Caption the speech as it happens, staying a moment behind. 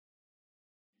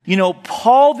You know,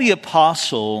 Paul the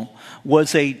Apostle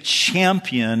was a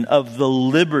champion of the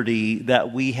liberty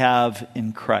that we have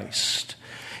in Christ.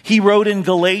 He wrote in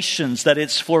Galatians that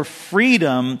it's for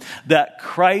freedom that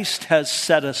Christ has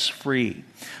set us free.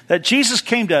 That Jesus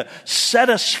came to set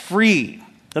us free.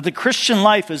 That the Christian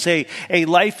life is a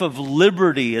life of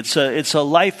liberty. It's a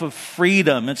life of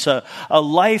freedom. It's a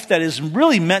life that is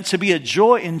really meant to be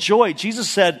enjoyed. Jesus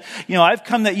said, I've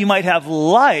come that you might have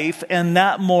life and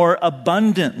that more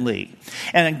abundantly.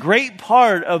 And a great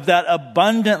part of that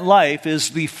abundant life is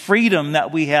the freedom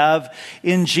that we have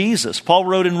in Jesus. Paul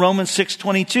wrote in Romans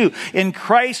 6:22, in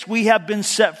Christ we have been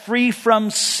set free from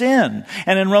sin.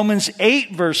 And in Romans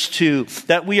 8 verse 2,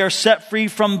 that we are set free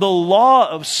from the law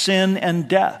of sin and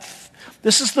death.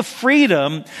 This is the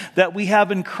freedom that we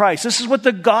have in Christ. This is what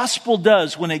the gospel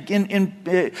does when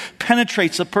it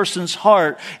penetrates a person's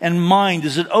heart and mind,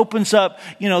 as it opens up,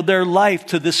 their life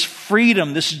to this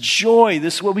freedom, this joy,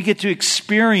 this is what we get to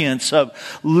experience of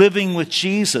living with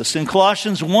Jesus. In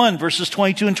Colossians 1, verses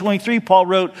 22 and 23, Paul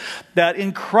wrote that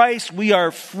in Christ we are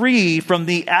free from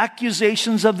the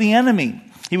accusations of the enemy.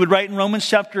 He would write in Romans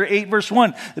chapter 8, verse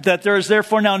 1, that there is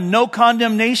therefore now no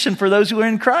condemnation for those who are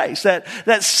in Christ.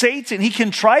 That Satan, he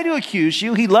can try to accuse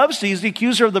you. He loves to. He's the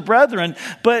accuser of the brethren.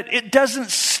 But it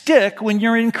doesn't stick when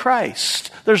you're in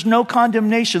Christ. There's no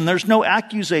condemnation. There's no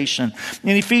accusation.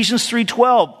 In Ephesians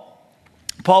 3:12,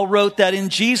 Paul wrote that in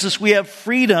Jesus we have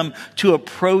freedom to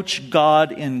approach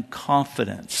God in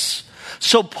confidence.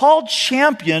 So Paul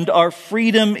championed our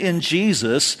freedom in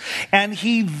Jesus, and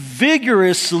he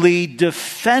vigorously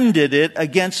defended it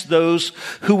against those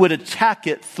who would attack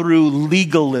it through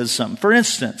legalism. For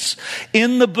instance,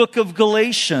 in the book of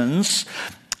Galatians,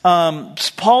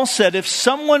 Paul said, if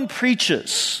someone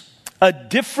preaches a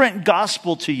different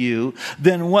gospel to you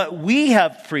than what we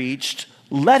have preached,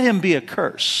 let him be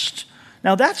accursed.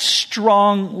 Now that's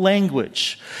strong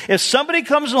language. If somebody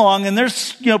comes along and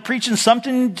they're, preaching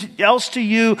something else to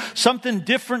you, something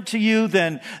different to you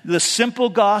than the simple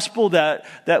gospel that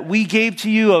we gave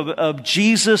to you of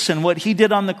Jesus and what he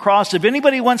did on the cross, if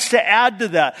anybody wants to add to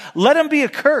that, let them be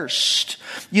accursed.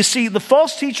 You see, the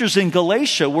false teachers in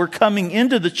Galatia were coming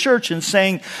into the church and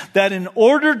saying that in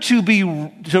order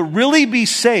to really be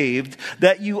saved,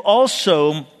 that you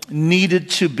also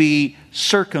needed to be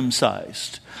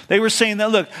circumcised. They were saying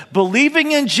that, look,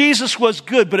 believing in Jesus was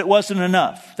good, but it wasn't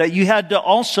enough. That you had to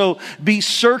also be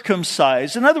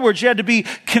circumcised. In other words, you had to be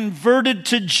converted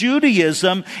to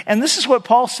Judaism. And this is what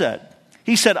Paul said.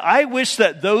 He said, I wish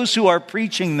that those who are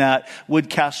preaching that would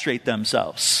castrate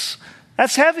themselves.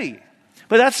 That's heavy.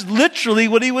 But that's literally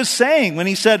what he was saying when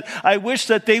he said, I wish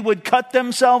that they would cut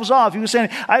themselves off. He was saying,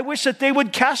 I wish that they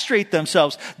would castrate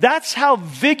themselves. That's how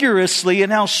vigorously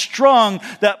and how strong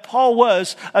that Paul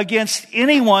was against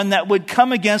anyone that would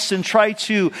come against and try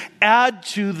to add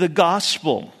to the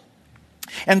gospel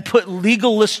and put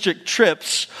legalistic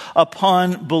trips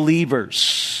upon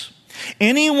believers.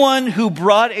 Anyone who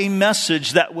brought a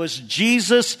message that was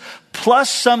Jesus plus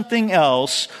something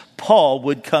else, Paul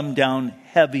would come down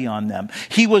heavy on them.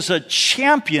 He was a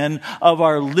champion of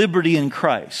our liberty in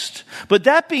Christ. But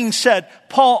that being said,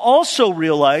 Paul also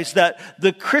realized that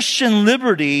the Christian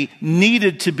liberty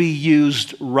needed to be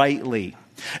used rightly,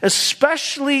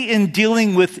 especially in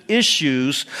dealing with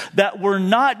issues that were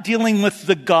not dealing with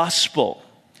the gospel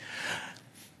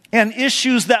and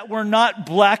issues that were not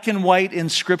black and white in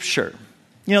Scripture.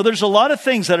 There's a lot of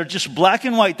things that are just black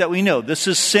and white that we know. This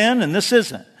is sin and this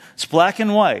isn't. It's black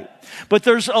and white. But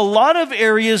there's a lot of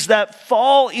areas that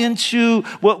fall into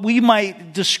what we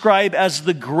might describe as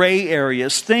the gray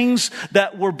areas, things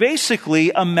that were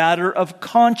basically a matter of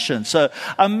conscience, a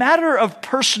matter of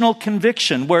personal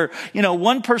conviction, where,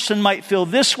 one person might feel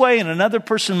this way and another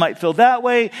person might feel that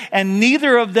way, and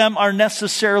neither of them are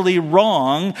necessarily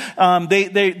wrong.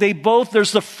 They both,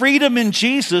 there's the freedom in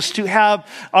Jesus to have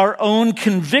our own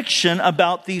conviction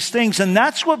about these things. And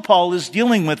that's what Paul is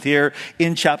dealing with here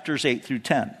in chapters 8 through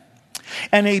 10.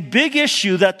 And a big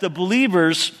issue that the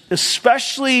believers,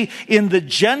 especially in the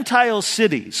Gentile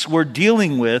cities, were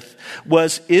dealing with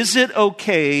was, is it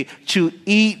okay to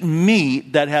eat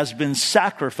meat that has been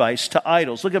sacrificed to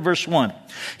idols? Look at verse 1.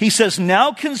 He says,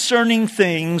 now concerning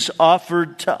things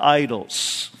offered to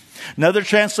idols. Another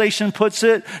translation puts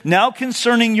it, now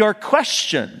concerning your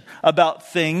question about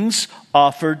things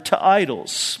offered to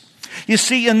idols. You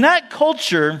see, in that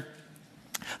culture,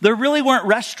 there really weren't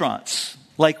restaurants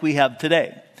like we have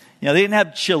today. They didn't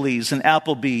have Chili's and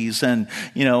Applebee's and,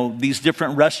 these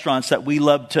different restaurants that we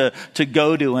love to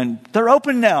go to. And they're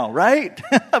open now, right?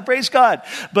 Praise God.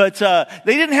 But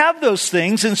they didn't have those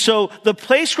things. And so the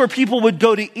place where people would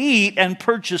go to eat and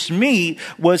purchase meat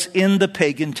was in the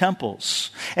pagan temples.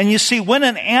 And you see, when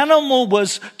an animal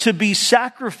was to be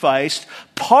sacrificed,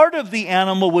 part of the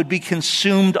animal would be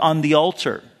consumed on the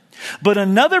altar. But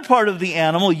another part of the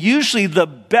animal, usually the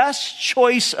best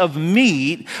choice of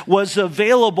meat, was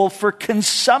available for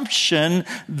consumption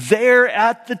there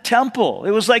at the temple.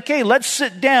 It was like, hey, let's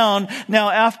sit down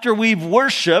now after we've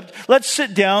worshiped. Let's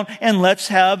sit down and let's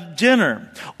have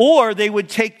dinner. Or they would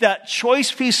take that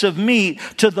choice piece of meat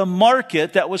to the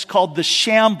market that was called the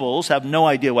shambles. I have no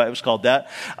idea why it was called that.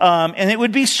 And it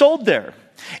would be sold there.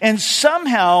 And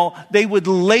somehow they would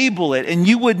label it, and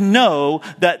you would know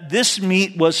that this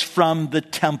meat was from the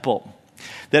temple.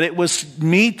 That it was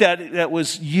meat that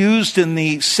was used in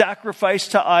the sacrifice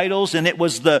to idols, and it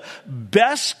was the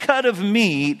best cut of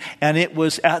meat, and it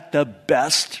was at the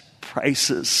best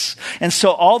prices. And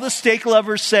so all the steak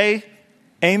lovers say,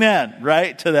 amen,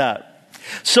 right, to that.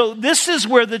 So this is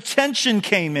where the tension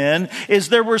came in, is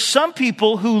there were some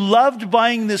people who loved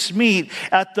buying this meat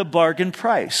at the bargain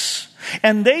price.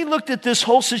 And they looked at this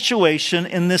whole situation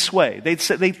in this way. They'd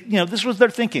say, this was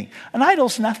their thinking. An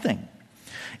idol's nothing.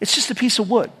 It's just a piece of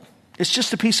wood. It's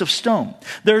just a piece of stone.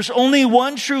 There's only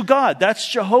one true God. That's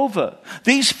Jehovah.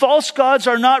 These false gods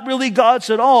are not really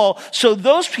gods at all. So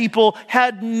those people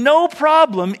had no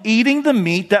problem eating the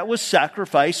meat that was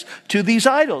sacrificed to these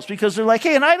idols, because they're like,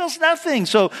 hey, an idol's nothing.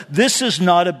 So this is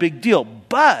not a big deal.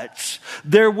 But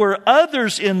there were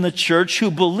others in the church who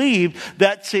believed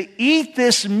that to eat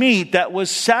this meat that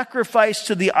was sacrificed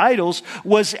to the idols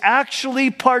was actually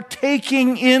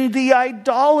partaking in the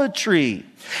idolatry.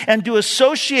 And to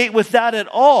associate with that at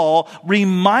all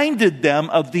reminded them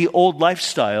of the old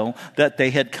lifestyle that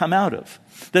they had come out of.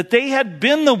 That they had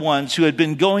been the ones who had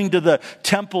been going to the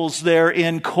temples there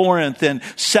in Corinth and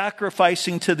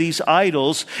sacrificing to these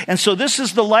idols. And so this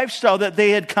is the lifestyle that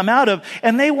they had come out of,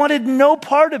 and they wanted no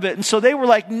part of it. And so they were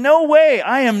like, no way,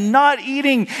 I am not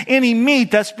eating any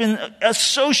meat that's been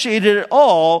associated at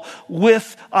all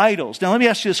with idols. Now let me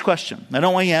ask you this question. I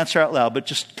don't want you to answer out loud, but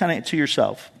just kind of to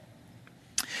yourself.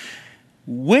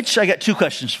 I got two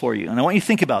questions for you, and I want you to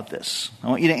think about this. I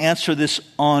want you to answer this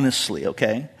honestly,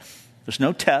 okay? There's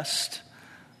no test.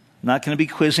 I'm not going to be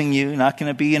quizzing you, not going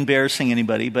to be embarrassing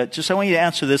anybody, but just I want you to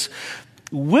answer this.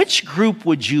 Which group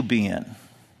would you be in?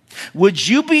 Would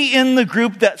you be in the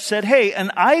group that said, hey,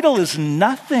 an idol is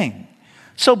nothing,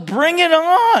 so bring it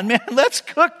on, man. Let's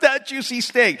cook that juicy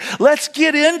steak. Let's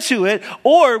get into it.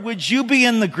 Or would you be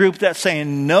in the group that's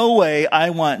saying, no way,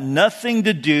 I want nothing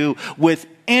to do with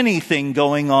anything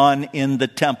going on in the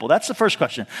temple? That's the first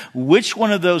question. Which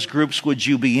one of those groups would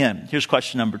you be in? Here's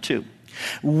question number 2.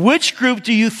 Which group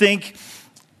do you think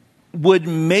would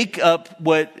make up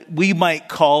what we might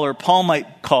call, or Paul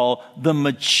might call, the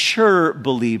mature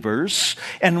believers?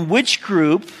 And which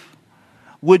group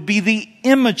would be the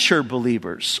immature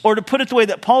believers? Or to put it the way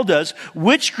that Paul does,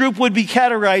 which group would be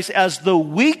categorized as the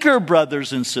weaker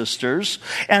brothers and sisters?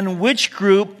 And which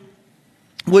group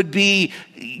would be,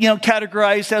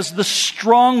 categorized as the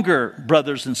stronger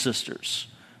brothers and sisters?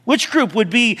 Which group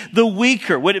would be the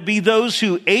weaker? Would it be those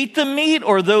who ate the meat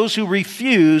or those who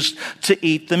refused to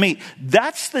eat the meat?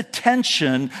 That's the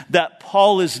tension that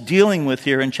Paul is dealing with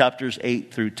here in chapters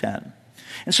 8 through 10.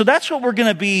 And so that's what we're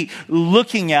going to be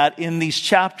looking at in these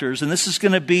chapters. And this is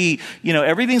going to be,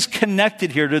 everything's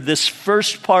connected here to this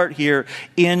first part here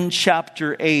in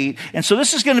chapter 8. And so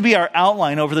this is going to be our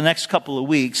outline over the next couple of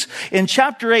weeks. In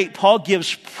chapter 8, Paul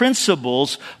gives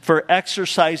principles for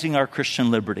exercising our Christian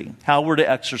liberty. How we're to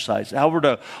exercise, how we're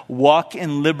to walk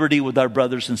in liberty with our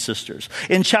brothers and sisters.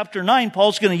 In chapter 9,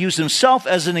 Paul's going to use himself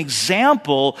as an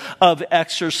example of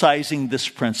exercising this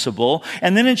principle.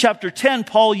 And then in chapter 10,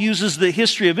 Paul uses the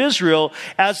history of Israel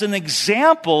as an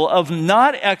example of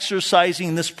not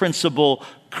exercising this principle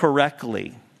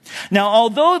correctly. Now,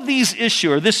 although this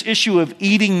issue of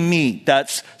eating meat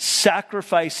that's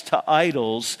sacrificed to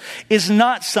idols is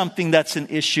not something that's an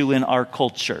issue in our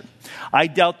culture. I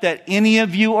doubt that any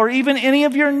of you or even any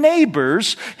of your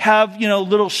neighbors have,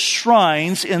 little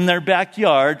shrines in their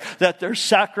backyard that they're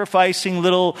sacrificing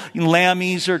little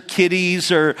lammies or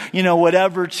kitties or,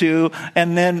 whatever to,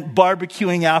 and then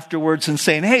barbecuing afterwards and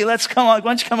saying, hey, why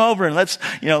don't you come over and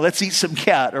let's eat some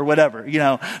cat or whatever.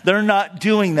 They're not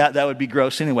doing that. That would be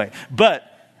gross anyway. But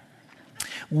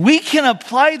we can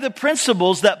apply the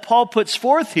principles that Paul puts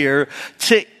forth here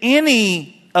to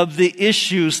any of the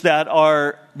issues that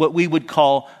are what we would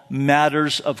call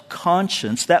matters of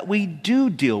conscience that we do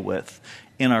deal with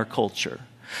in our culture.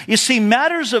 You see,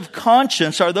 matters of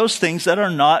conscience are those things that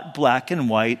are not black and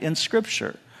white in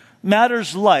Scripture.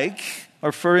 Matters like,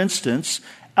 or for instance,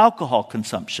 alcohol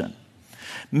consumption.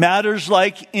 Matters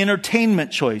like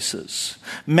entertainment choices.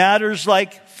 Matters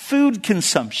like food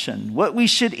consumption, what we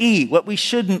should eat, what we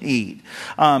shouldn't eat.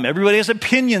 Everybody has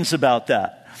opinions about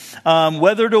that.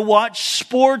 Whether to watch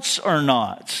sports or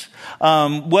not.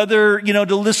 Whether,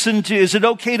 to listen to, is it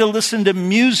okay to listen to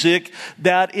music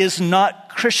that is not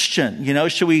Christian?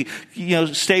 Should we,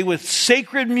 stay with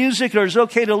sacred music, or is it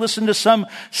okay to listen to some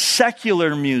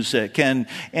secular music?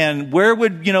 And where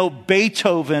would,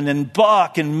 Beethoven and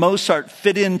Bach and Mozart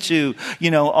fit into,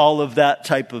 all of that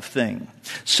type of thing?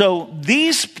 So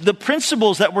the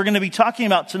principles that we're going to be talking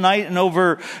about tonight and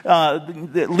over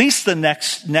at least the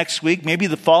next week, maybe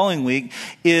the following week,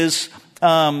 is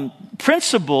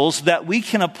principles that we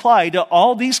can apply to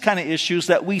all these kind of issues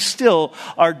that we still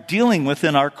are dealing with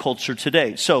in our culture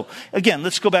today. So again,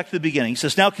 let's go back to the beginning. He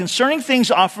says, now concerning things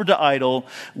offered to idol,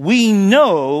 we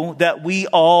know that we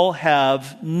all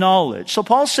have knowledge. So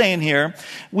Paul's saying here,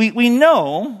 we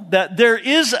know that there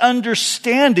is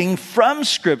understanding from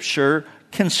Scripture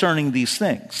concerning these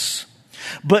things.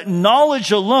 But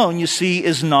knowledge alone, you see,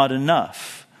 is not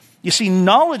enough. You see,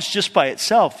 knowledge just by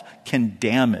itself can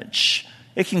damage.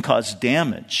 It can cause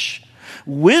damage.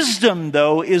 Wisdom,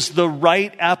 though, is the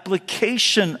right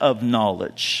application of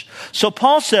knowledge. So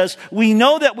Paul says, we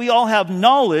know that we all have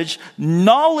knowledge.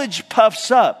 Knowledge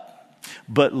puffs up,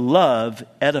 but love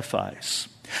edifies.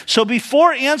 So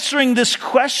before answering this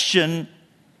question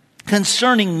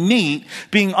concerning meat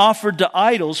being offered to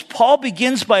idols, Paul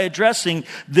begins by addressing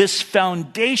this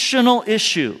foundational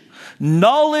issue.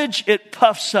 Knowledge, it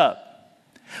puffs up.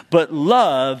 But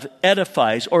love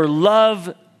edifies, or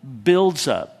love builds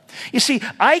up. You see,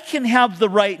 I can have the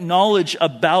right knowledge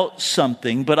about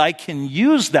something, but I can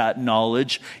use that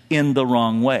knowledge in the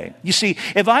wrong way. You see,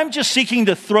 if I'm just seeking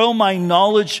to throw my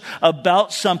knowledge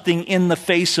about something in the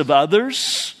face of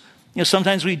others,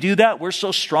 sometimes we do that. We're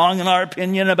so strong in our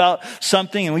opinion about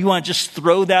something, and we want to just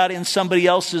throw that in somebody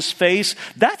else's face.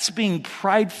 That's being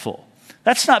prideful.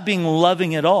 That's not being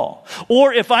loving at all.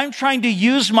 Or if I'm trying to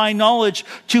use my knowledge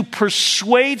to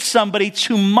persuade somebody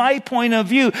to my point of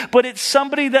view, but it's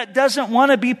somebody that doesn't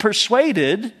want to be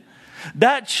persuaded,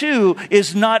 that too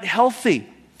is not healthy.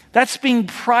 That's being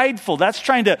prideful. That's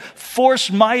trying to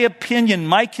force my opinion,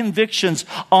 my convictions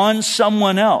on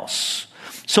someone else.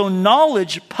 So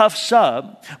knowledge puffs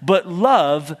up, but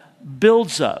love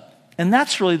builds up. And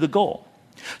that's really the goal.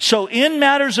 So in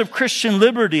matters of Christian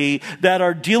liberty that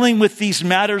are dealing with these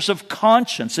matters of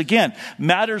conscience, again,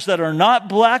 matters that are not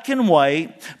black and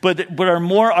white, but are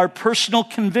more our personal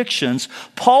convictions,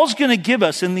 Paul's going to give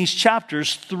us in these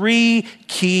chapters 3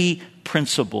 key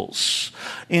principles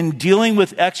in dealing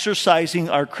with exercising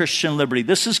our Christian liberty.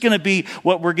 This is going to be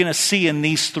what we're going to see in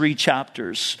these 3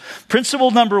 chapters.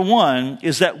 Principle number 1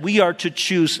 is that we are to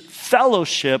choose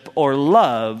fellowship or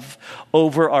love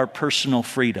over our personal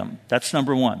freedom. That's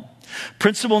number 1.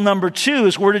 Principle number 2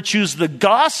 is we're to choose the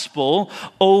gospel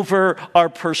over our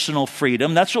personal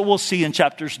freedom. That's what we'll see in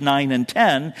chapters 9 and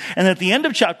 10. And at the end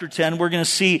of chapter 10, we're going to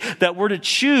see that we're to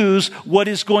choose what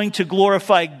is going to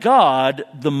glorify God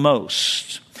the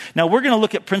most. Now, we're going to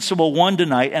look at principle 1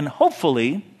 tonight, and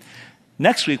hopefully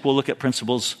next week we'll look at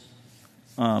principles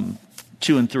 2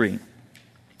 and 3.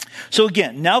 So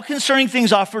again, now concerning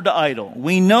things offered to idol,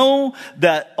 we know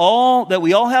that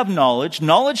we all have knowledge.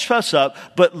 Knowledge puffs up,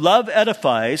 but love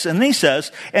edifies. And he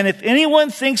says, and if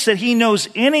anyone thinks that he knows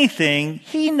anything,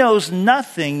 he knows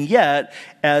nothing yet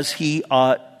as he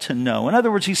ought to know. In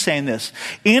other words, he's saying this: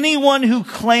 anyone who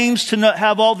claims to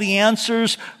have all the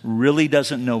answers really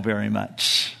doesn't know very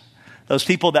much. Those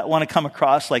people that want to come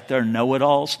across like they're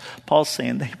know-it-alls, Paul's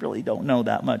saying they really don't know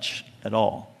that much at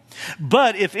all.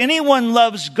 But if anyone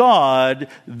loves God,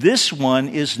 this one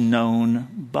is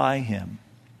known by him.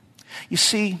 You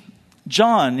see,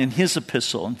 John in his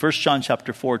epistle, in 1 John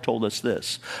chapter 4, told us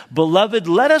this: Beloved,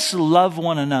 let us love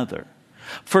one another.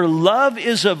 For love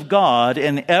is of God,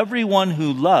 and everyone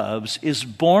who loves is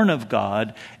born of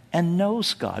God and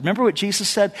knows God. Remember what Jesus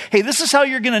said? Hey, this is how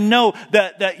you're going to know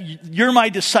that you're my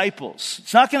disciples.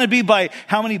 It's not going to be by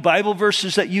how many Bible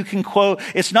verses that you can quote.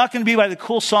 It's not going to be by the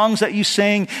cool songs that you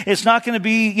sing. It's not going to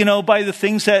be, by the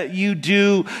things that you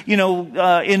do,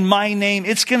 in my name.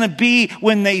 It's going to be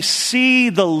when they see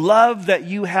the love that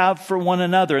you have for one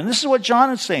another. And this is what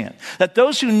John is saying, that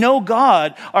those who know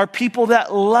God are people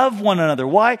that love one another.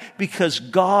 Why? Because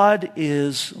God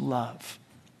is love.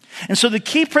 And so the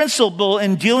key principle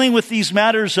in dealing with these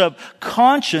matters of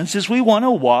conscience is we want to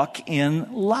walk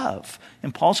in love.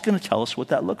 And Paul's going to tell us what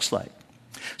that looks like.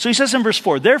 So he says in verse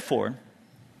 4, therefore,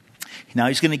 now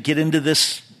he's going to get into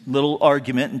this little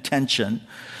argument and tension.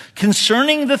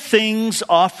 Concerning the things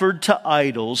offered to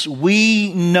idols,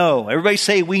 we know. Everybody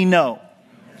say, we know.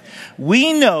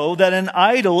 We know that an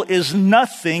idol is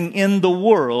nothing in the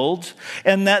world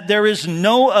and that there is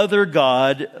no other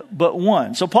God but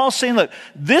one. So Paul's saying, look,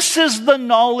 this is the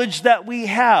knowledge that we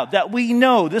have, that we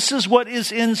know. This is what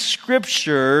is in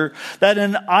Scripture, that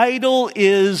an idol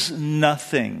is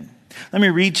nothing. Let me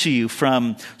read to you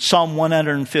from Psalm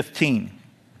 115.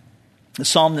 The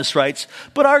psalmist writes,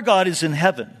 but our God is in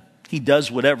heaven. He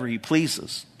does whatever he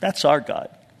pleases. That's our God.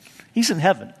 He's in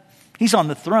heaven. He's on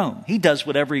the throne. He does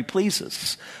whatever he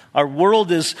pleases. Our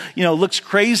world is, looks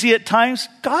crazy at times.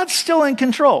 God's still in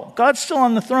control. God's still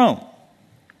on the throne.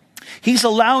 He's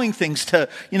allowing things to,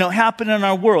 happen in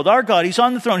our world. Our God, he's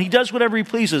on the throne. He does whatever he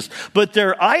pleases. But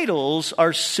their idols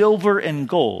are silver and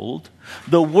gold,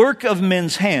 the work of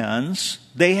men's hands.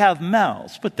 They have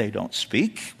mouths, but they don't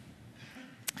speak.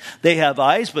 They have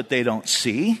eyes, but they don't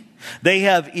see. They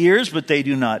have ears, but they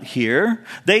do not hear.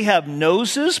 They have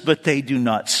noses, but they do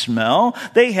not smell.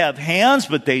 They have hands,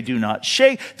 but they do not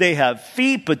shake. They have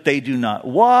feet, but they do not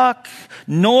walk,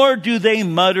 nor do they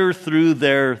mutter through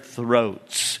their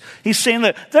throats. He's saying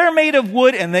that they're made of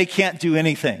wood and they can't do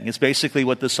anything. It's basically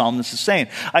what the psalmist is saying.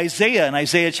 Isaiah, in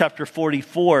Isaiah chapter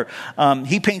 44,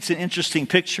 he paints an interesting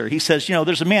picture. He says,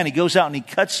 there's a man, he goes out and he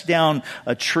cuts down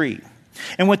a tree.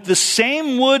 And with the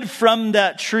same wood from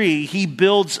that tree, he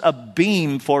builds a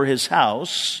beam for his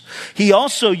house. He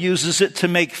also uses it to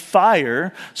make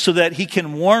fire so that he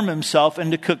can warm himself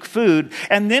and to cook food.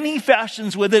 And then he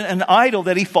fashions with it an idol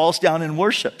that he falls down and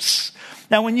worships.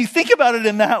 Now, when you think about it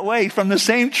in that way, from the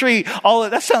same tree,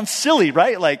 that sounds silly,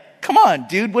 right? Like, come on,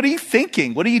 dude, what are you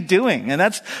thinking? What are you doing? And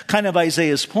that's kind of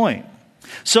Isaiah's point.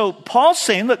 So Paul's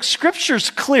saying, look, Scripture's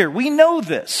clear. We know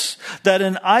this, that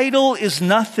an idol is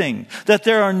nothing, that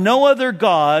there are no other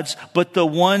gods but the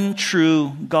one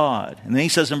true God. And then he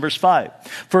says in verse 5,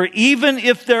 for even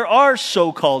if there are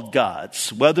so-called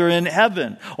gods, whether in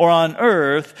heaven or on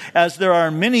earth, as there are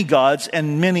many gods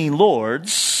and many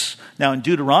lords. Now in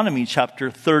Deuteronomy chapter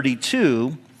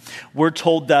 32, we're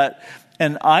told that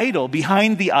an idol,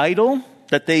 behind the idol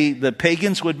that the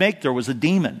pagans would make, there was a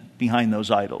demon behind those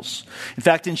idols. In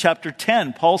fact, in chapter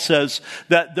 10, Paul says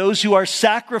that those who are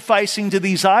sacrificing to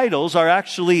these idols are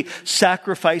actually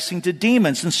sacrificing to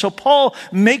demons. And so Paul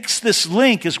makes this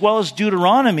link, as well as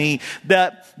Deuteronomy,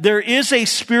 that there is a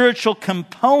spiritual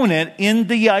component in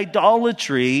the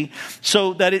idolatry,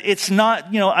 so that it's not,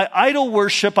 idol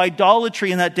worship,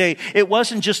 idolatry in that day, it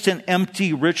wasn't just an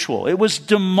empty ritual. It was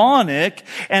demonic,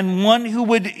 and one who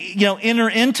would, enter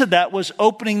into that was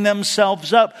opening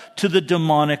themselves up to the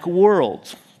demonic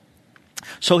world.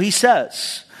 So he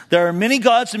says, there are many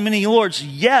gods and many lords,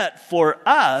 yet for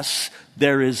us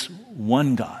there is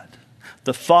one God,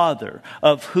 the Father,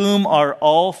 of whom are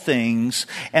all things,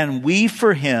 and we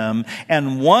for him,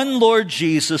 and one Lord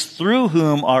Jesus, through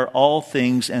whom are all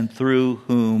things, and through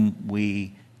whom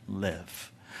we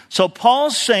live. So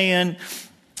Paul's saying,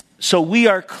 so we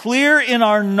are clear in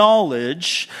our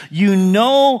knowledge. You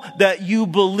know that you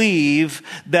believe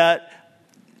that,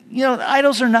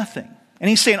 idols are nothing. And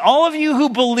he's saying, all of you who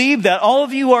believe that, all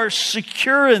of you are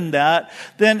secure in that,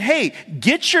 then hey,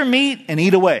 get your meat and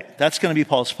eat away. That's going to be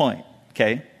Paul's point.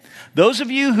 Okay? Those of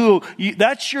you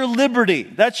that's your liberty.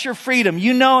 That's your freedom.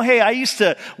 Hey, I used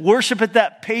to worship at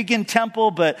that pagan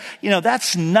temple, but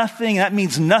that's nothing. That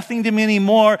means nothing to me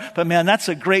anymore. But man, that's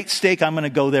a great steak. I'm going to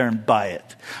go there and buy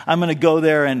it. I'm going to go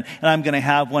there and I'm going to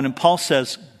have one. And Paul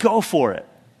says, go for it.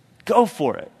 Go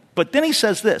for it. But then he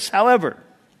says this, however,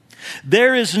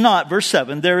 there is not, verse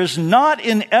 7, there is not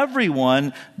in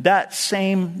everyone that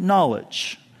same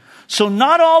knowledge. So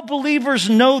not all believers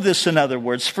know this, in other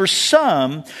words. For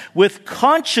some, with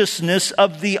consciousness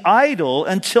of the idol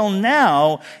until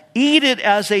now, eat it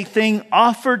as a thing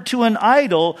offered to an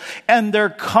idol, and their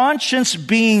conscience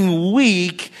being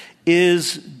weak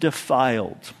is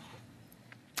defiled.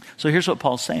 So here's what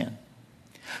Paul's saying.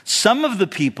 Some of the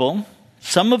people,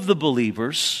 some of the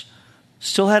believers,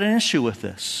 still had an issue with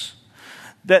this.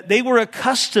 That they were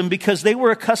accustomed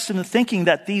to thinking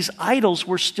that these idols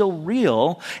were still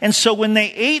real. And so when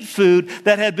they ate food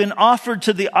that had been offered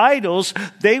to the idols,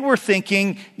 they were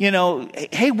thinking,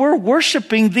 hey, we're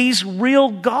worshiping these real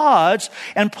gods.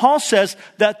 And Paul says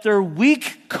that their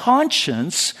weak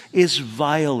conscience is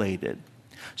violated.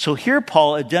 So here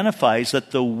Paul identifies that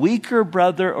the weaker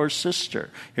brother or sister,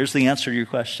 here's the answer to your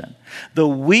question. The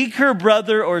weaker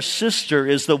brother or sister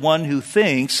is the one who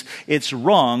thinks it's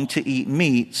wrong to eat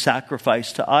meat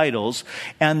sacrificed to idols,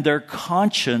 and their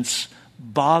conscience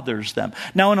bothers them.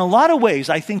 Now, in a lot of ways,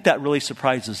 I think that really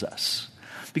surprises us.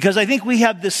 Because I think we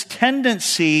have this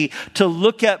tendency to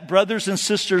look at brothers and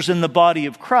sisters in the body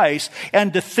of Christ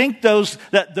and to think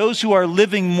that those who are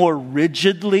living more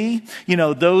rigidly,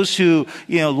 those who,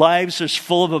 lives are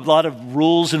full of a lot of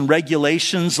rules and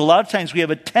regulations. A lot of times we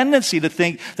have a tendency to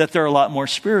think that they're a lot more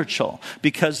spiritual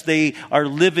because they are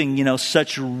living,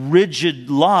 such rigid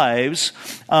lives.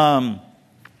 And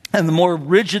the more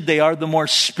rigid they are, the more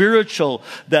spiritual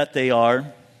that they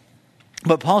are.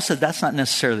 But Paul said that's not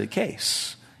necessarily the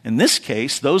case. In this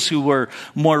case, those who were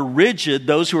more rigid,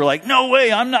 those who were like, no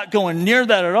way, I'm not going near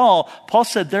that at all, Paul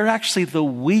said they're actually the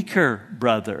weaker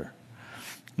brother.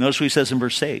 Notice what he says in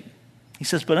verse 8. He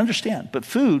says, but understand, but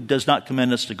food does not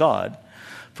commend us to God.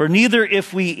 For neither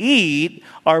if we eat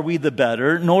are we the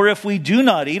better, nor if we do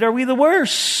not eat are we the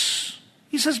worse.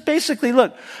 He says basically,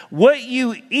 look, what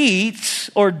you eat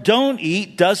or don't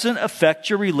eat doesn't affect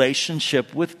your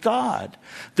relationship with God.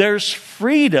 There's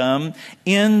freedom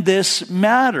in this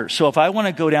matter. So if I want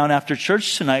to go down after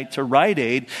church tonight to Rite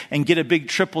Aid and get a big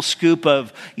triple scoop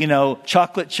of,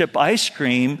 chocolate chip ice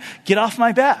cream, get off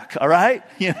my back, all right?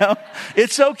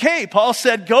 It's okay. Paul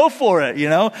said, go for it.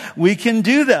 We can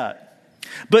do that.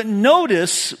 But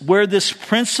notice where this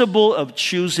principle of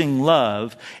choosing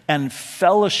love and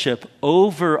fellowship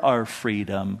over our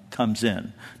freedom comes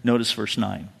in. Notice verse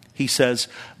 9. He says,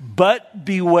 but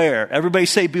beware. Everybody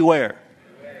say beware.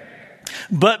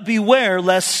 But beware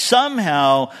lest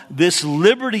somehow this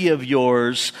liberty of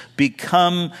yours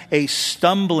become a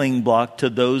stumbling block to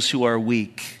those who are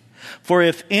weak. For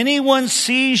if anyone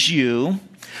sees you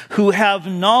who have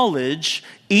knowledge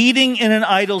eating in an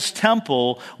idol's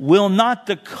temple, will not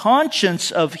the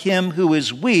conscience of him who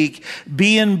is weak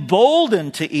be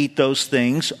emboldened to eat those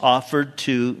things offered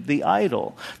to the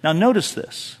idol? Now notice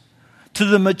this. To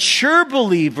the mature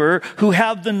believer who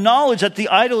have the knowledge that the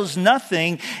idol is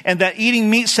nothing and that eating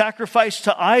meat sacrificed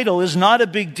to idol is not a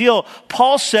big deal,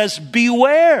 Paul says,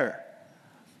 beware.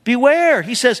 Beware.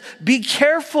 He says, be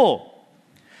careful.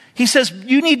 He says,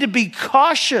 you need to be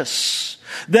cautious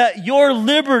that your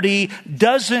liberty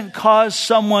doesn't cause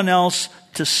someone else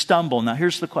to stumble. Now,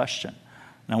 here's the question.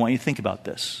 And I want you to think about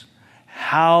this.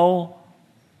 How,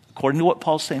 according to what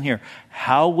Paul's saying here,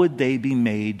 how would they be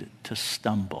made to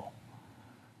stumble?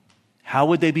 How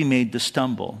would they be made to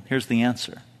stumble? Here's the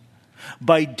answer.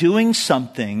 By doing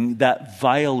something that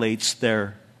violates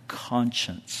their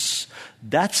conscience.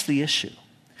 That's the issue.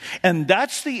 And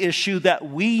that's the issue that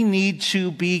we need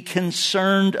to be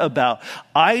concerned about.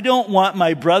 I don't want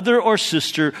my brother or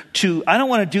sister I don't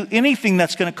want to do anything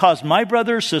that's going to cause my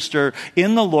brother or sister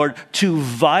in the Lord to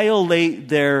violate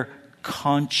their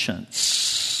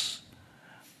conscience.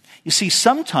 You see,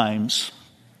 sometimes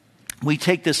we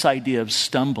take this idea of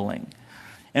stumbling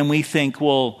and we think,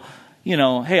 well,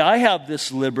 hey, I have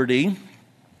this liberty.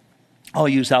 I'll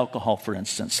use alcohol, for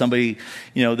instance. Somebody,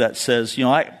 that says,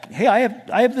 I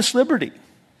have this liberty.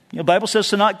 The Bible says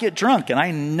to not get drunk, and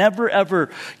I never, ever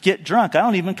get drunk. I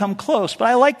don't even come close, but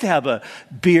I like to have a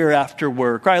beer after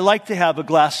work, or I like to have a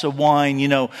glass of wine,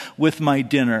 with my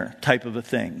dinner type of a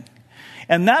thing.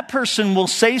 And that person will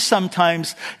say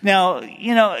sometimes, now,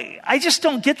 I just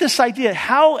don't get this idea.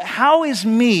 How is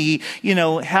me,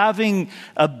 having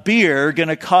a beer going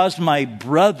to cause my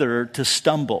brother to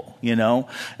stumble,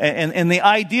 And the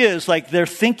idea is like they're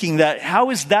thinking that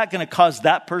how is that going to cause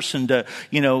that person to,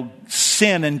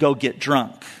 sin and go get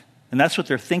drunk? And that's what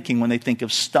they're thinking when they think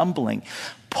of stumbling.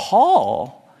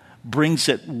 Paul brings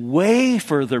it way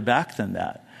further back than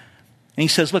that. And he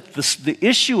says, look, the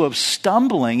issue of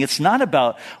stumbling, it's not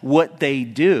about what they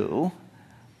do.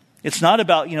 It's not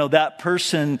about, that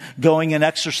person going and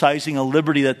exercising a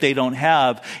liberty that they don't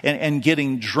have and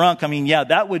getting drunk. I mean, yeah,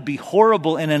 that would be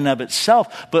horrible in and of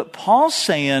itself. But Paul's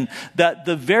saying that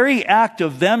the very act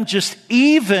of them just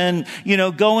even,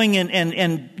 going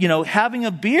and having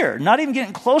a beer, not even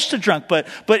getting close to drunk, but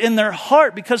in their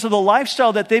heart, because of the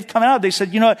lifestyle that they've come out of, they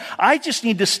said, I just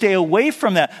need to stay away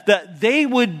from that they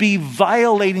would be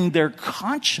violating their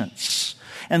conscience.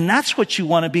 And that's what you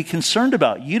want to be concerned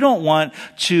about. You don't want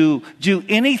to do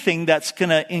anything that's going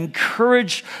to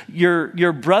encourage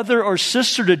your brother or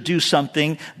sister to do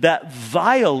something that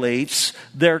violates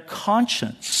their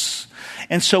conscience.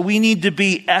 And so we need to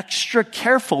be extra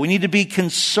careful. We need to be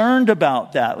concerned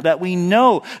about that we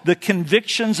know the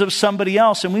convictions of somebody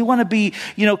else. And we want to be,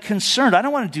 concerned. I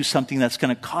don't want to do something that's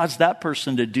going to cause that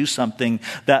person to do something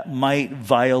that might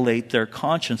violate their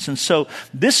conscience. And so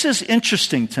this is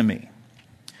interesting to me.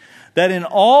 That in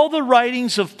all the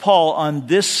writings of Paul on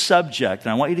this subject,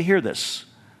 and I want you to hear this,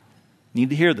 you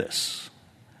need to hear this.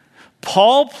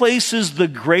 Paul places the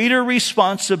greater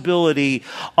responsibility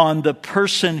on the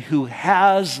person who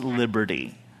has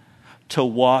liberty to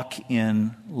walk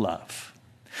in love.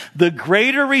 The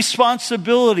greater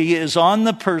responsibility is on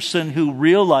the person who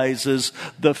realizes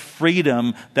the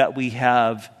freedom that we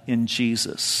have in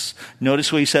Jesus.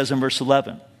 Notice what he says in verse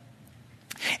 11.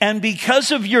 And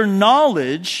because of your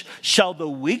knowledge, shall the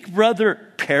weak brother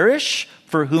perish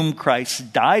for whom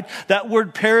Christ died? That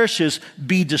word perish is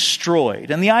be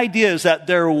destroyed. And the idea is that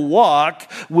their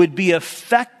walk would be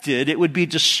affected. It would be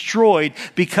destroyed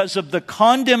because of the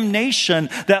condemnation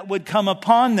that would come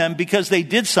upon them because they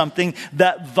did something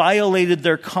that violated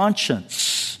their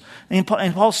conscience. And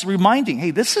Paul's reminding,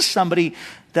 hey, this is somebody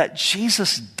that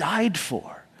Jesus died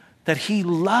for, that he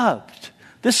loved.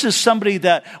 This is somebody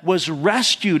that was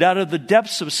rescued out of the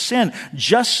depths of sin,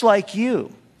 just like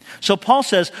you. So Paul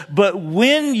says, but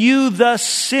when you thus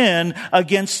sin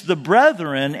against the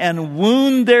brethren and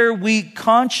wound their weak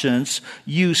conscience,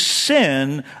 you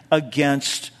sin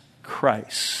against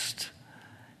Christ.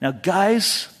 Now,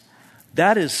 guys,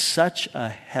 that is such a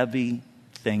heavy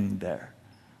thing there.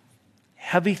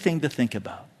 Heavy thing to think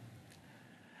about.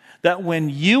 That when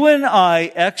you and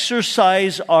I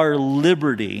exercise our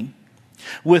liberty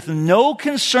with no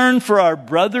concern for our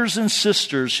brothers and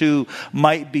sisters who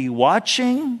might be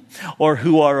watching or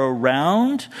who are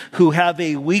around, who have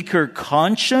a weaker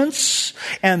conscience,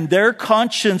 and their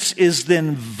conscience is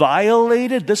then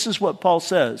violated, this is what Paul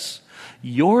says.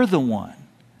 You're the one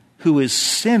who is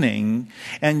sinning,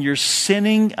 and you're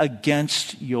sinning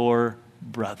against your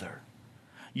brother.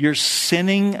 You're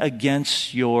sinning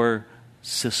against your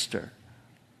sister.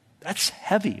 That's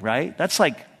heavy, right? That's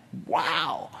like,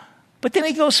 wow. But then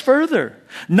he goes further.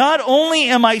 Not only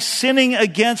am I sinning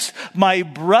against my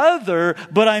brother,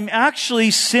 but I'm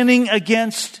actually sinning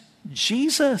against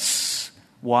Jesus.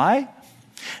 Why?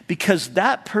 Because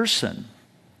that person,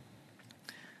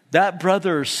 that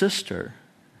brother or sister,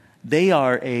 they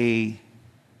are a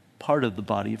part of the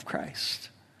body of Christ.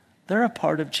 They're a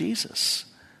part of Jesus.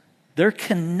 They're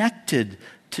connected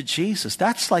to Jesus.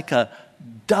 That's like a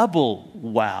double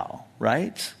wow,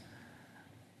 right?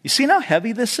 You see how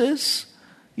heavy this is?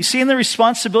 You see in the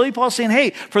responsibility, Paul's saying, hey,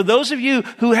 for those of you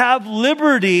who have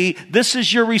liberty, this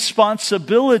is your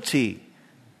responsibility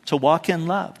to walk in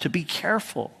love, to be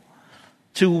careful,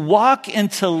 to walk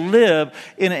and to live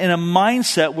in a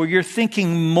mindset where you're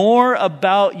thinking more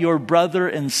about your brother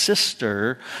and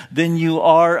sister than you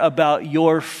are about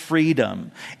your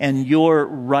freedom and your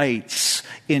rights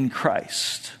in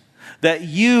Christ. That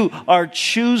you are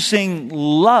choosing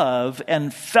love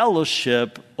and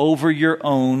fellowship over your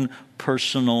own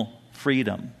personal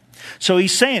freedom. So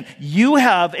he's saying you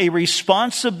have a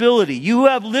responsibility, you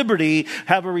have liberty,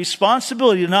 have a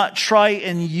responsibility to not try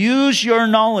and use your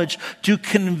knowledge to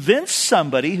convince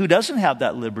somebody who doesn't have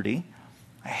that liberty.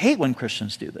 I hate when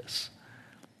Christians do this.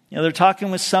 You know, they're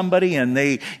talking with somebody and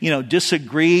they,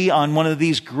 disagree on one of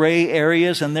these gray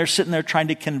areas, and they're sitting there trying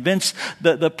to convince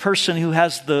the person who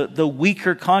has the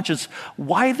weaker conscience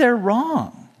why they're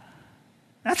wrong.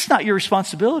 That's not your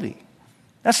responsibility.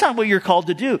 That's not what you're called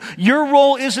to do. Your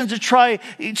role isn't to try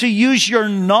to use your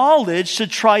knowledge to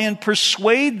try and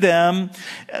persuade them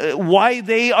why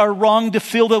they are wrong to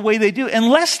feel the way they do,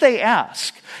 unless they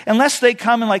ask. Unless they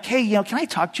come and like, hey, can I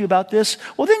talk to you about this?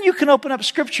 Well, then you can open up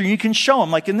scripture and you can show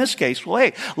them, like in this case, well,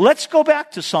 hey, let's go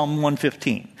back to Psalm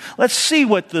 115. Let's see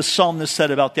what the psalmist said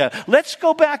about that. Let's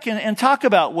go back and talk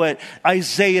about what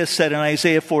Isaiah said in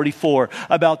Isaiah 44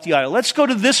 about the idol. Let's go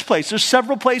to this place. There's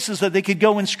several places that they could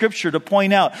go in scripture to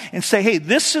point out and say, hey,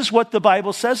 this is what the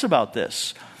Bible says about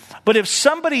this. But if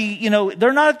somebody,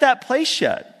 they're not at that place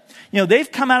yet.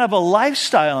 They've come out of a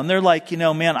lifestyle and they're like,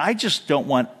 man, I just don't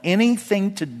want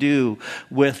anything to do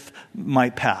with my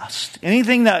past.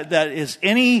 Anything that is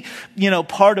any,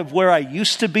 part of where I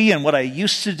used to be and what I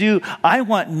used to do. I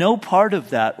want no part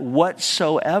of that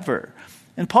whatsoever.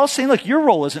 And Paul's saying, look, your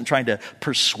role isn't trying to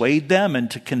persuade them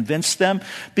and to convince them,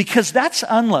 because that's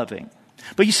unloving.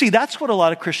 But you see, that's what a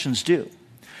lot of Christians do.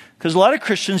 Because a lot of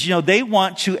Christians, they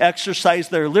want to exercise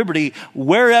their liberty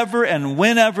wherever and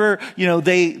whenever,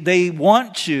 they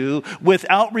want to,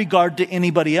 without regard to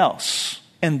anybody else.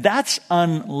 And that's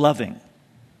unloving.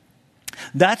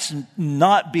 That's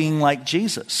not being like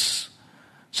Jesus.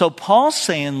 So Paul's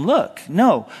saying, look,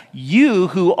 no, you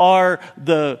who are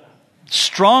the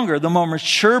stronger, the more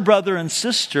mature brother and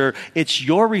sister, it's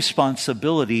your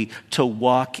responsibility to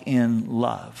walk in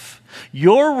love.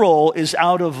 Your role is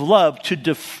out of love to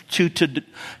defer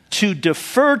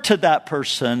to that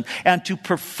person and to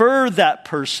prefer that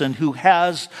person who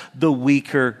has the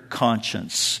weaker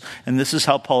conscience. And this is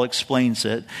how Paul explains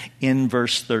it in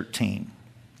verse 13.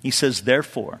 He says,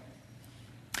 therefore,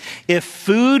 if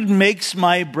food makes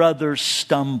my brother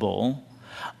stumble,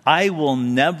 I will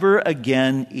never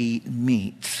again eat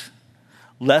meat,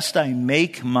 lest I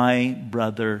make my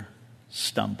brother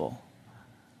stumble.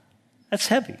 That's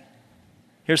heavy.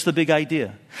 Here's the big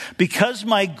idea. Because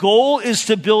my goal is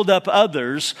to build up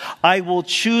others, I will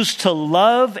choose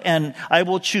love and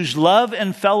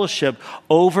fellowship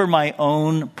over my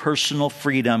own personal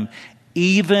freedom,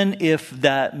 even if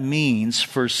that means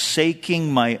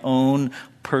forsaking my own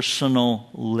personal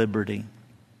liberty.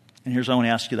 And here's why I want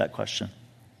to ask you that question.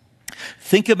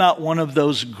 Think about one of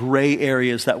those gray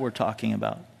areas that we're talking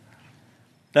about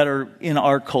that are in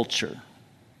our culture.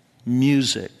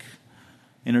 Music,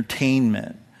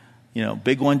 entertainment.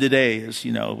 Big one today is,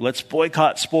 let's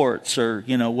boycott sports or,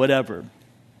 whatever.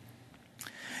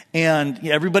 And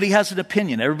everybody has an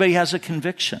opinion. Everybody has a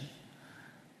conviction.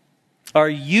 Are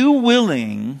you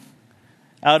willing,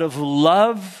 out of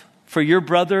love for your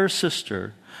brother or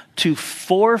sister, to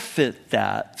forfeit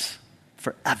that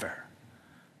forever?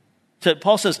 So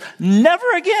Paul says, never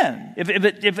again.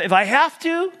 If I have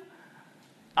to,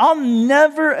 I'll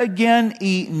never again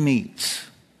eat meat.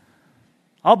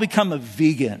 I'll become a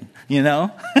vegan,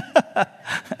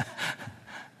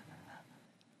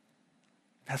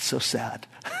 That's so sad.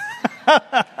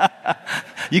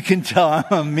 You can tell I'm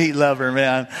a meat lover,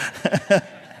 man.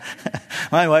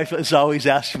 My wife is always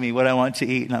asking me what I want to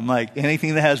eat, and I'm like,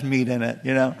 anything that has meat in it,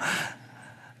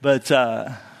 But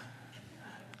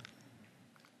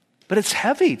it's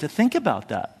heavy to think about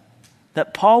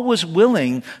that Paul was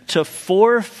willing to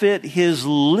forfeit his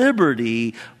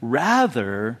liberty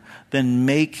rather than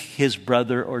make his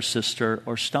brother or sister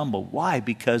or stumble. Why?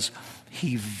 Because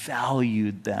he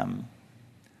valued them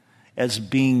as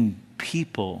being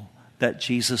people that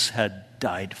Jesus had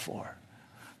died for,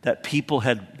 that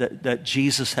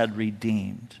Jesus had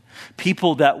redeemed,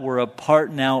 people that were a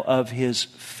part now of his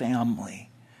family.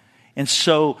 And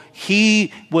so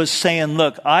he was saying,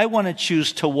 look, I want to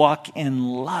choose to walk in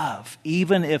love,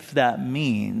 even if that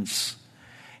means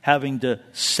having to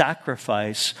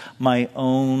sacrifice my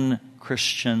own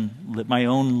my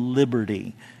own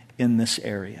liberty in this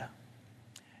area.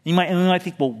 You might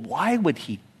think, well, why would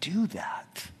he do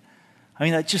that? I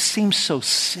mean, that just seems so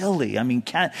silly. I mean,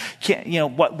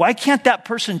 why can't that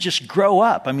person just grow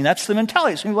up? I mean, that's the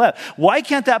mentality. Why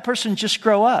can't that person just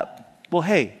grow up? Well,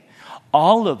 hey,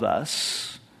 all of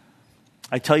us,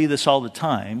 I tell you this all the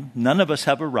time, none of us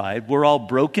have arrived. We're all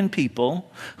broken people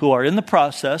who are in the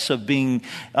process of being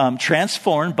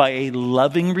transformed by a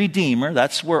loving Redeemer.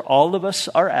 That's where all of us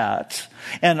are at.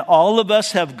 And all of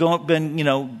us have been,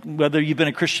 whether you've been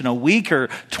a Christian a week or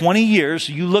 20 years,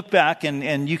 you look back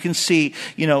and you can see,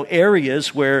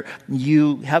 areas where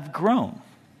you have grown.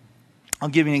 I'll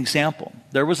give you an example.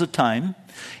 There was a time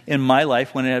in my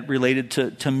life when it related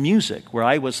to music, where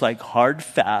I was like hard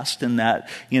fast in that,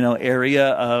 area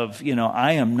of,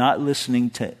 I am not listening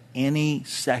to any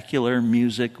secular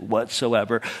music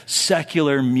whatsoever.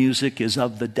 Secular music is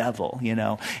of the devil,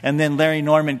 And then Larry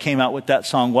Norman came out with that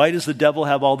song, Why Does the Devil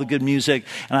Have All the Good Music?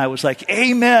 And I was like,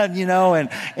 amen,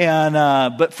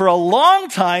 but for a long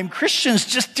time, Christians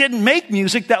just didn't make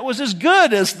music that was as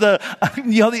good as the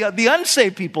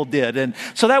unsaved people did. And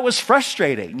so that was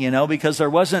frustrating, because there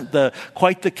wasn't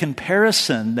quite the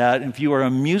comparison that if you were a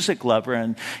music lover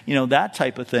and, that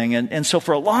type of thing. And so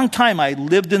for a long time, I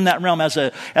lived in that realm as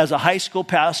a high school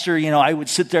pastor. I would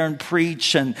sit there and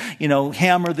preach and,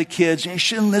 hammer the kids. You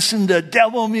shouldn't listen to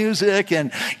devil music.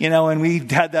 And, and we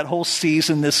had that whole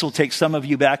season. This will take some of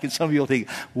you back and some of you will think,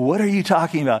 what are you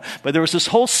talking about? But there was this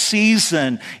whole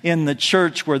season in the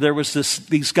church where there was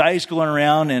these guys going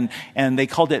around and they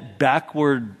called it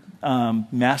backward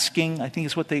masking, I think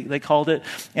is what they called it.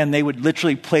 And they would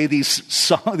literally play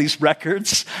these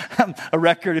records. A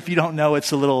record, if you don't know,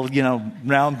 it's a little,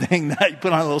 round thing that you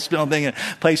put on a little spindle thing and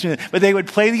plays music. But they would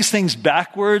play these things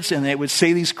backwards and they would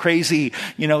say these crazy,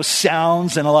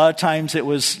 sounds. And a lot of times it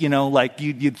was, like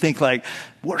you'd think like,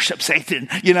 worship Satan,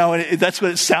 and that's what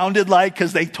it sounded like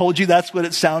because they told you that's what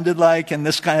it sounded like and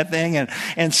this kind of thing.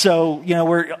 And so,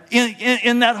 we're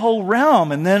in that whole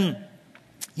realm. And then,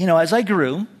 as I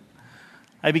grew,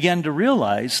 I began to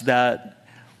realize that,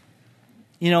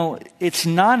 it's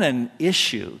not an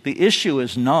issue. The issue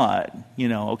is not,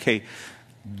 okay,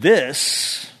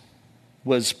 this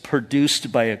was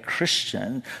produced by a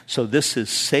Christian, so this is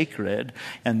sacred,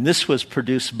 and this was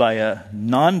produced by a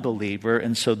non-believer,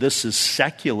 and so this is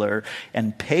secular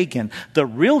and pagan. The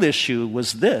real issue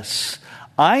was this.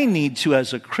 I need to,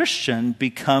 as a Christian,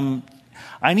 become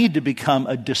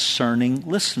a discerning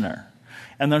listener.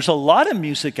 And there's a lot of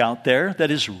music out there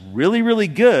that is really, really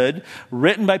good,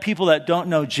 written by people that don't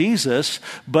know Jesus,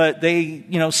 but they,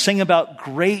 sing about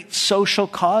great social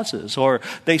causes, or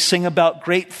they sing about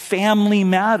great family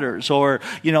matters, or,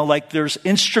 like there's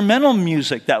instrumental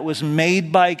music that was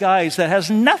made by guys that has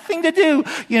nothing to do,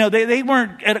 they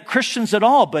weren't Christians at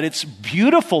all, but it's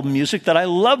beautiful music that I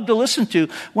love to listen to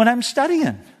when I'm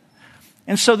studying.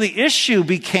 And so the issue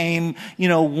became,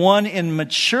 one in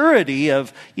maturity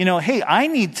of, hey, I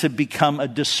need to become a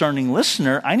discerning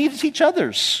listener. I need to teach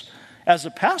others as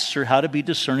a pastor how to be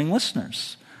discerning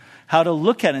listeners. How to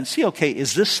look at it and see, okay,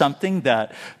 is this something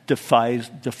that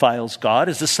defiles God?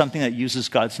 Is this something that uses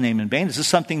God's name in vain? Is this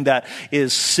something that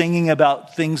is singing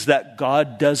about things that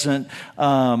God doesn't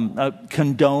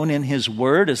condone in His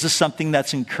Word? Is this something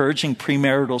that's encouraging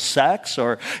premarital sex?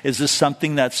 Or is this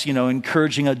something that's,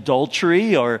 encouraging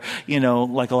adultery? Or,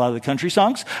 like a lot of the country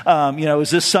songs?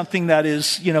 Is this something that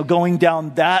is, going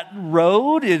down that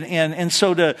road? And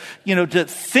so to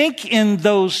think in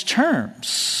those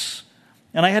terms.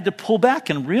 And I had to pull back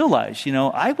and realize,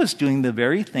 I was doing the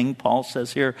very thing Paul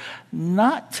says here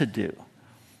not to do.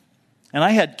 And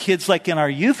I had kids like in our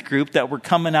youth group that were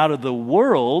coming out of the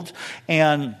world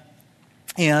and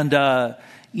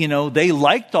they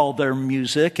liked all their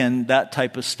music and that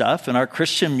type of stuff. And our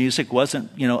Christian music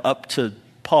wasn't, up to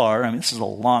par. I mean, this is a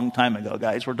long time ago,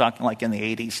 guys. We're talking like in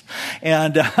the 80s.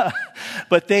 And,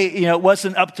 but they, it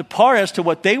wasn't up to par as to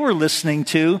what they were listening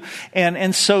to.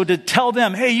 And so to tell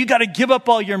them, hey, you got to give up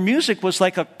all your music was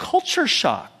like a culture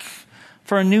shock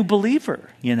for a new believer,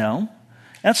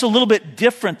 That's a little bit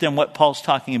different than what Paul's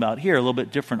talking about here, a little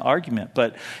bit different argument.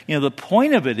 But, the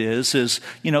point of it is,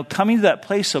 coming to that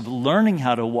place of learning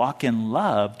how to walk in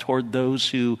love toward those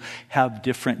who have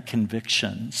different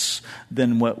convictions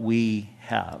than what we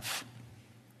have.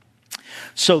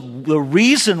 So the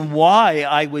reason why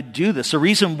I would do this, the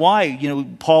reason why,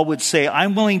 Paul would say,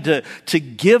 I'm willing to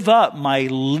give up my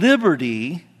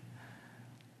liberty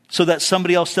so that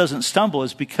somebody else doesn't stumble,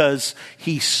 is because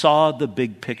he saw the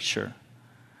big picture.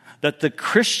 That the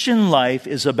Christian life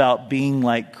is about being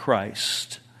like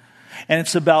Christ. And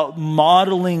it's about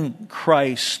modeling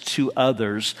Christ to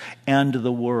others and to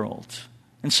the world.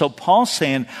 And so Paul's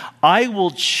saying, I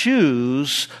will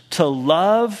choose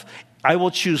love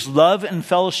and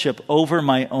fellowship over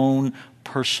my own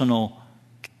personal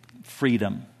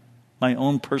freedom, my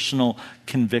own personal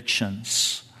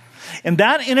convictions. And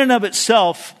that in and of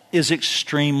itself is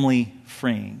extremely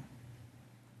freeing.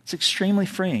 It's extremely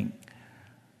freeing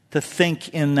to think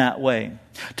in that way.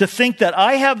 To think that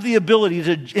I have the ability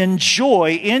to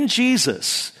enjoy in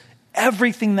Jesus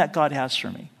everything that God has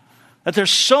for me. That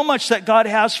there's so much that God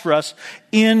has for us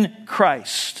in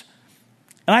Christ.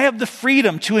 And I have the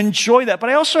freedom to enjoy that.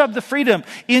 But I also have the freedom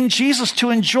in Jesus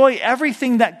to enjoy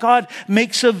everything that God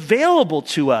makes available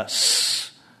to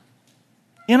us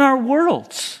in our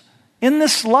world, in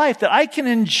this life, that I can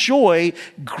enjoy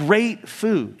great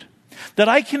food. That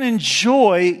I can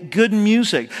enjoy good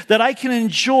music, that I can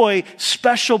enjoy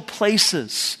special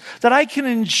places, that I can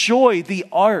enjoy the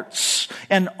arts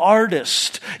and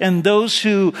artists and those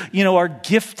who, are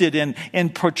gifted in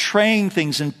portraying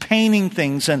things and painting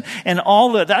things and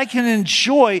all that I can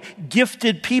enjoy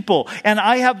gifted people. And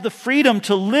I have the freedom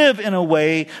to live in a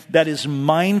way that is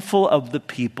mindful of the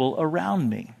people around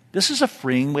me. This is a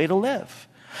freeing way to live.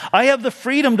 I have the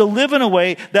freedom to live in a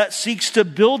way that seeks to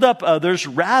build up others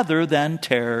rather than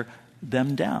tear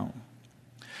them down.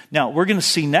 Now, we're going to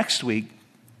see next week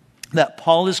that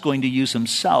Paul is going to use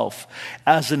himself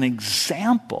as an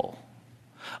example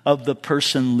of the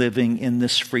person living in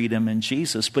this freedom in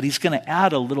Jesus, but he's going to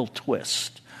add a little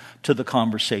twist to the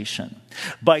conversation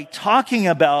by talking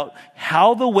about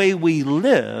how the way we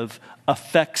live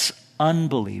affects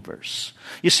unbelievers.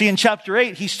 You see, in chapter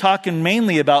 8, he's talking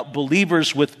mainly about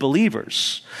believers with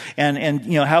believers and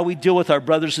how we deal with our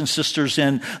brothers and sisters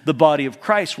in the body of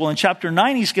Christ. Well, in chapter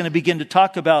 9, he's going to begin to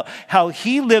talk about how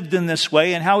he lived in this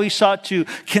way and how he sought to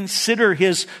consider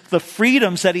the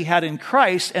freedoms that he had in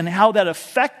Christ and how that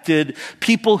affected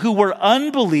people who were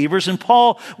unbelievers. And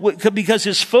Paul, because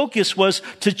his focus was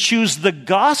to choose the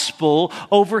gospel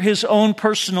over his own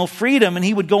personal freedom. And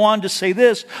he would go on to say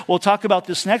this, we'll talk about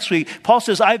this next week. Paul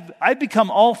says, I've become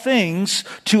all things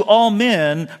to all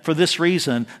men for this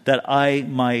reason, that I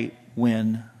might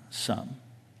win some.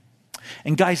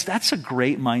 And guys, that's a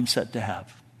great mindset to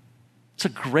have. It's a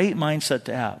great mindset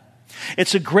to have.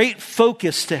 It's a great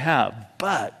focus to have,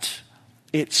 but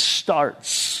it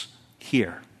starts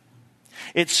here.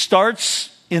 It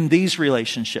starts in these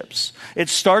relationships. It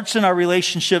starts in our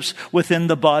relationships within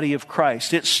the body of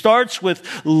Christ. It starts with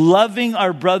loving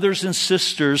our brothers and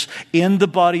sisters in the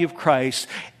body of Christ.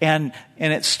 And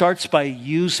it starts by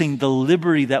using the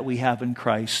liberty that we have in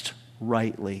Christ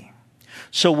rightly.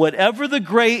 So whatever the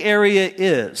gray area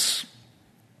is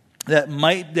that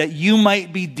you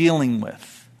might be dealing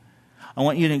with, I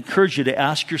want you to encourage you to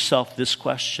ask yourself this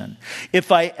question.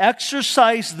 If I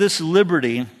exercise this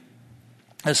liberty,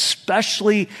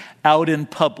 especially out in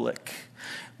public,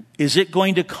 is it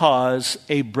going to cause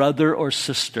a brother or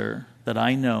sister that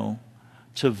I know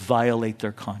to violate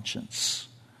their conscience?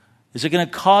 Is it going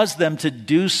to cause them to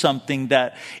do something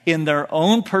that in their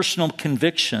own personal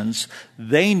convictions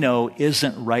they know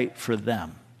isn't right for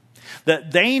them?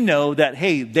 That they know that,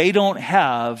 hey, they don't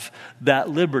have that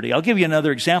liberty. I'll give you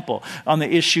another example on the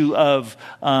issue of,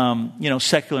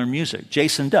 secular music.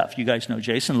 Jason Duff. You guys know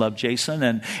Jason, love Jason.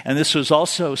 And this was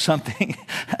also something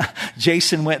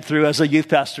Jason went through as a youth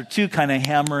pastor too, kind of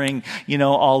hammering,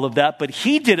 all of that. But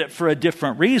he did it for a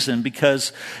different reason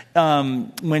because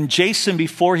when Jason,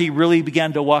 before he really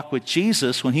began to walk with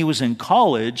Jesus, when he was in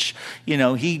college,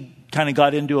 he kind of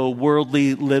got into a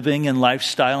worldly living and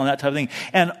lifestyle and that type of thing.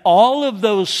 And all of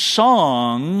those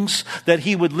songs that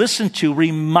he would listen to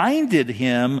reminded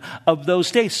him of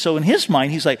those days. So in his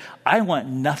mind, he's like, I want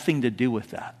nothing to do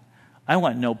with that. I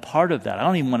want no part of that. I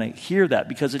don't even want to hear that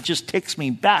because it just takes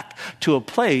me back to a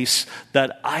place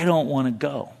that I don't want to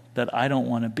go, that I don't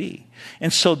want to be.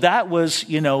 And so that was,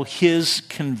 his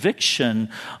conviction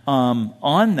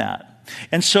on that.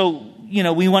 And so,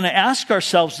 we want to ask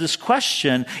ourselves this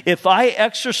question: if I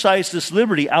exercise this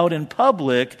liberty out in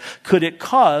public, could it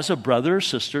cause a brother or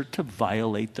sister to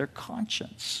violate their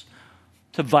conscience,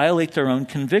 to violate their own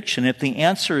conviction? If the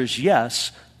answer is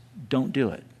yes, don't do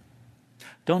it.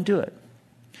 Don't do it.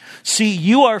 See,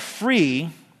 you are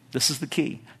free, this is the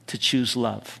key, to choose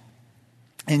love.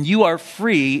 And you are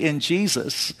free in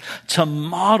Jesus to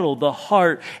model the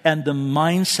heart and the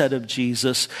mindset of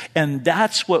Jesus. And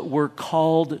that's what we're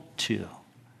called to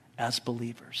as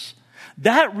believers.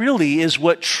 That really is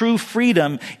what true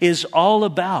freedom is all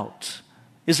about,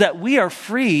 is that we are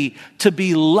free to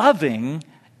be loving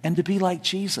and to be like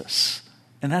Jesus.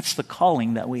 And that's the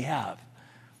calling that we have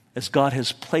as God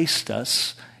has placed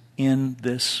us in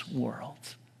this world.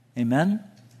 Amen?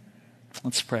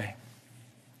 Let's pray.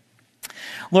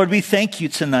 Lord, we thank you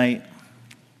tonight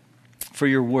for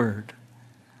your word.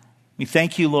 We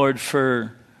thank you, Lord,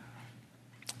 for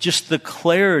just the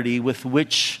clarity with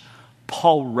which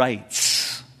Paul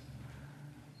writes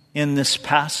in this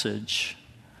passage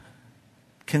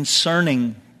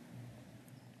concerning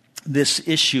this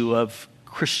issue of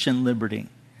Christian liberty,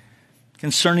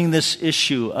 concerning this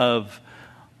issue of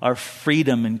our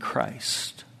freedom in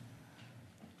Christ.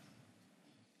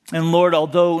 And Lord,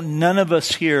 although none of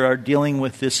us here are dealing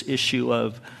with this issue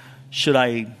of should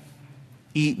I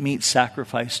eat meat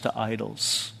sacrificed to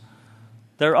idols,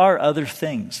 there are other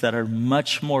things that are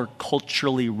much more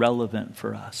culturally relevant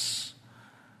for us.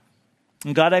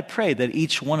 And God, I pray that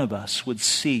each one of us would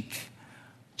seek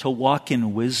to walk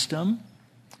in wisdom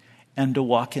and to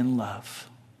walk in love.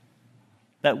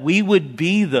 That we would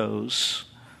be those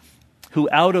who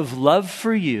out of love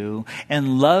for you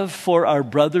and love for our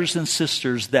brothers and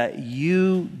sisters that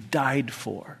you died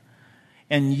for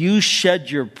and you shed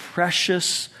your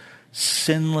precious,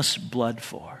 sinless blood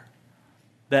for,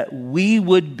 that we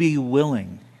would be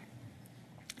willing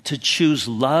to choose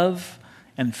love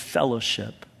and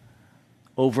fellowship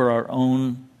over our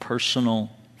own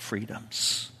personal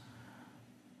freedoms.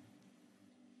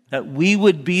 That we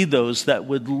would be those that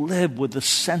would live with the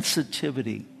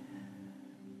sensitivity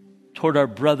toward our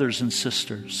brothers and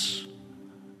sisters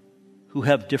who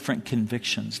have different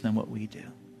convictions than what we do.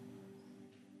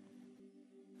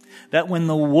 That when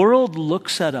the world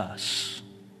looks at us,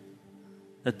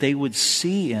 that they would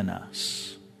see in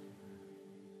us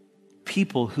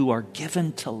people who are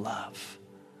given to love,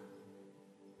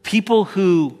 people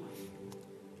who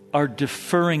are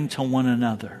deferring to one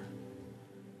another,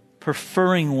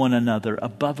 preferring one another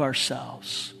above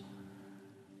ourselves.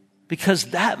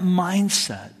 Because that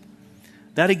mindset,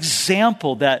 that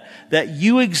example that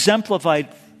you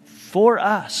exemplified for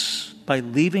us by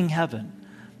leaving heaven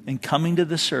and coming to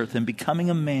this earth and becoming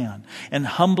a man and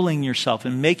humbling yourself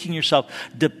and making yourself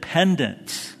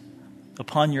dependent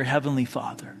upon your heavenly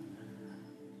Father.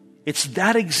 It's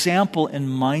that example and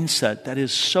mindset that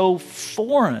is so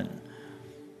foreign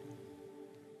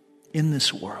in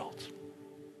this world,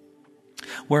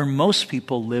 where most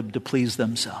people live to please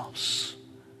themselves,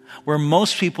 where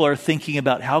most people are thinking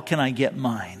about how can I get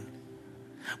mine,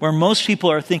 where most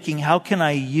people are thinking, how can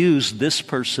I use this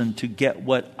person to get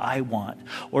what I want,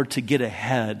 or to get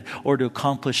ahead, or to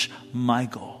accomplish my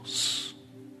goals?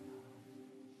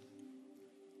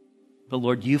 But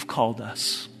Lord, you've called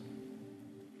us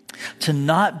to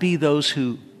not be those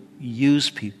who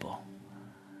use people,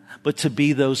 but to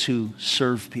be those who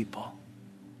serve people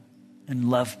and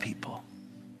love people.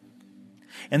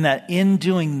 And that in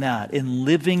doing that, in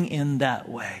living in that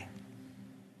way,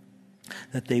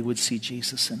 that they would see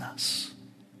Jesus in us.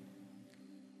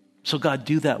 So God,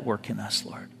 do that work in us,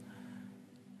 Lord.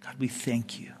 God, we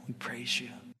thank you. We praise you.